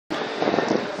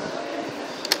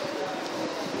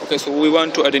Okay, so we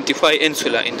want to identify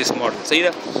insula in this model. See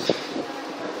that?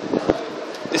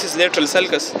 This is lateral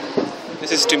sulcus,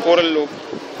 this is temporal lobe,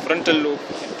 frontal lobe,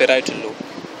 and parietal lobe.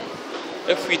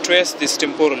 If we trace this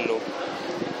temporal lobe,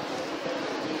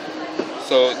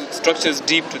 so the structure is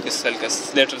deep to this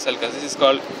sulcus, lateral sulcus, this is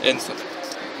called insula.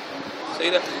 See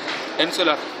that?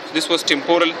 Insula, this was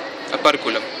temporal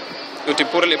operculum. So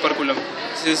temporal operculum,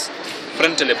 this is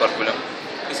frontal operculum,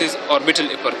 this is orbital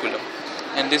operculum,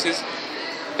 and this is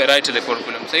parietal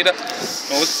operculum. See that?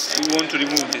 Now we want to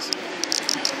remove this.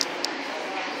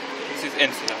 This is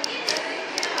insula.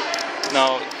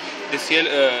 Now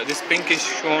this pinkish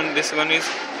shown, this one is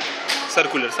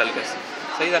circular sulcus.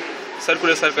 See that?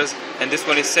 Circular sulcus, and this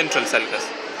one is central sulcus.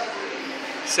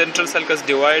 Central sulcus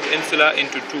divide insula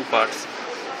into two parts.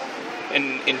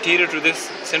 And interior to this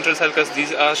central sulcus,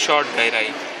 these are short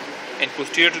gyri, and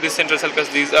posterior to this central sulcus,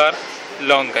 these are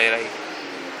long gyri.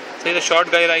 See the short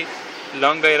gyri,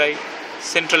 long gyri,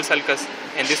 central sulcus,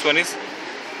 and this one is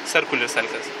circular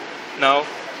sulcus. Now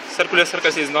circular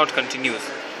sulcus is not continuous.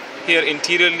 Here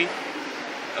interiorly,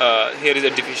 here is a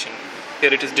deficient.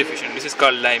 Here it is deficient. This is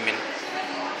called limen.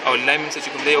 Our limen such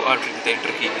a artery the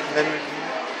interkey.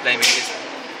 Limen is.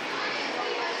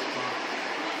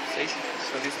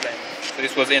 So this limen. So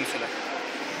this was insula.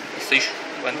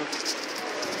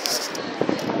 One.